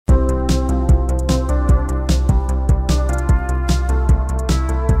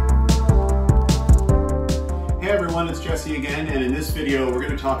Jesse again, and in this video we're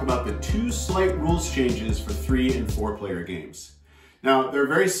going to talk about the 2 slight rules changes for 3 and 4 player games. Now they're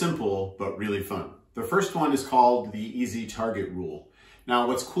very simple but really fun. The first one is called the easy target rule. Now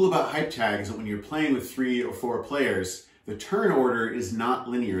what's cool about hype tag is that when you're playing with 3 or 4 players, the turn order is not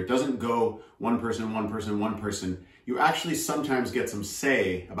linear. It doesn't go one person, one person, one person. You actually sometimes get some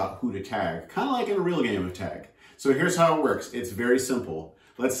say about who to tag, kind of like in a real game of tag. So here's how it works. It's very simple.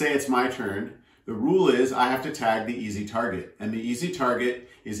 Let's say it's my turn. The rule is I have to tag the easy target, and the easy target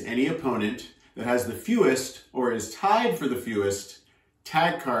is any opponent that has the fewest or is tied for the fewest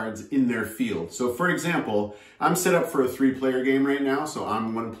tag cards in their field. So for example, I'm set up for a 3-player game right now, so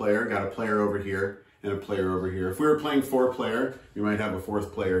I'm 1 player, got a player over here and a player over here. If we were playing 4-player, we might have a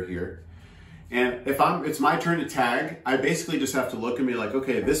 4th player here. And if it's my turn to tag, I basically just have to look and be like,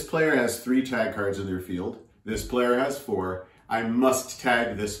 okay, this player has 3 tag cards in their field, this player has 4, I must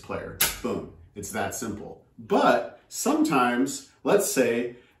tag this player. Boom. It's that simple. But sometimes, let's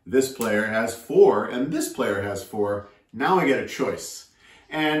say this player has 4 and this player has 4. Now I get a choice.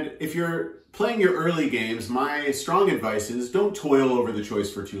 And if you're playing your early games, my strong advice is don't toil over the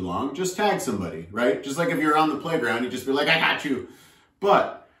choice for too long. Just tag somebody, right? Just like if you're on the playground, you just be like, I got you.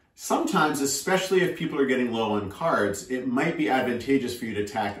 But sometimes, especially if people are getting low on cards, it might be advantageous for you to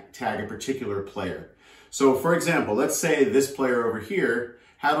tag a particular player. So for example, let's say this player over here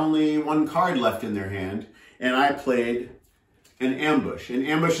had only 1 card left in their hand, and I played an ambush. An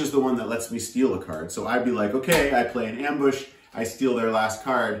ambush is the one that lets me steal a card. So I'd be like, okay, I play an ambush, I steal their last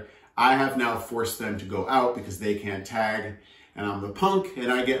card. I have now forced them to go out because they can't tag, and I'm the punk,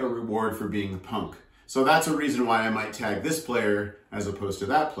 and I get a reward for being the punk. So that's a reason why I might tag this player as opposed to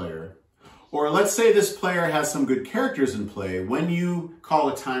that player. Or let's say this player has some good characters in play. When you call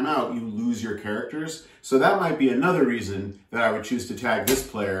a timeout, you lose your characters. So that might be another reason that I would choose to tag this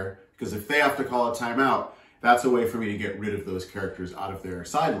player, because if they have to call a timeout, that's a way for me to get rid of those characters out of their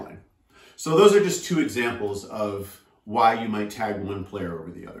sideline. So those are just 2 examples of why you might tag 1 player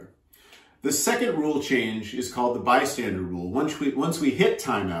over the other. The second rule change is called the bystander rule. Once we hit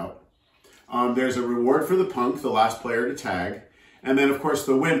timeout, there's a reward for the punk, the last player to tag. And then, of course,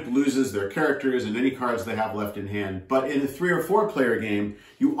 the wimp loses their characters and any cards they have left in hand. But in a 3 or 4 player game,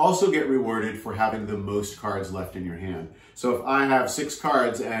 you also get rewarded for having the most cards left in your hand. So if I have 6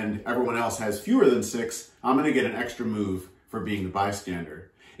 cards and everyone else has fewer than 6, I'm going to get an extra move for being the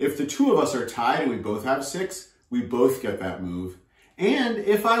bystander. If the 2 of us are tied and we both have 6, we both get that move. And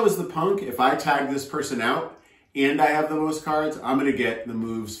if I was the punk, if I tag this person out and I have the most cards, I'm going to get the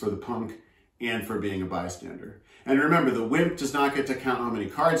moves for the punk and for being a bystander. And remember, the wimp does not get to count how many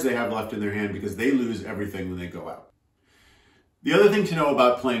cards they have left in their hand because they lose everything when they go out. The other thing to know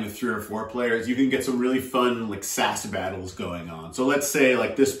about playing with 3 or 4 players, you can get some really fun like Sass battles going on. So let's say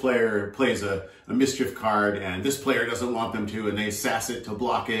like this player plays a mischief card and this player doesn't want them to, and they sass it to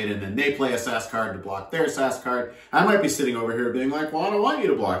block it, and then they play a Sass card to block their Sass card. I might be sitting over here being like, well, I don't want you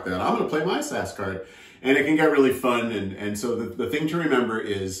to block that. I'm going to play my Sass card. And it can get really fun. And so the thing to remember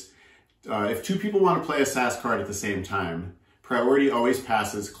is, if 2 people want to play a Sass card at the same time, priority always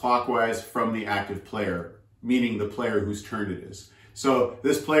passes clockwise from the active player, meaning the player whose turn it is. So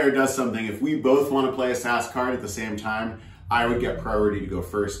this player does something. If we both want to play a Sass card at the same time, I would get priority to go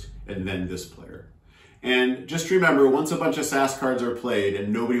first and then this player. And just remember, once a bunch of Sass cards are played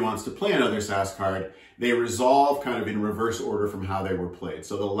and nobody wants to play another Sass card, they resolve kind of in reverse order from how they were played.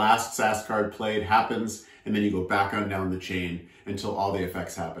 So the last Sass card played happens, and then you go back on down the chain until all the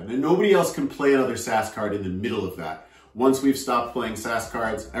effects happen. And nobody else can play another Sass card in the middle of that. Once we've stopped playing Sass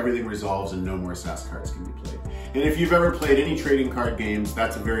cards, everything resolves and no more Sass cards can be played. And if you've ever played any trading card games,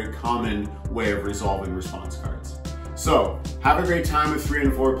 that's a very common way of resolving response cards. So have a great time with 3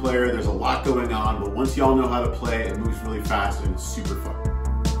 and 4 player. There's a lot going on, but once y'all know how to play, it moves really fast and it's super fun.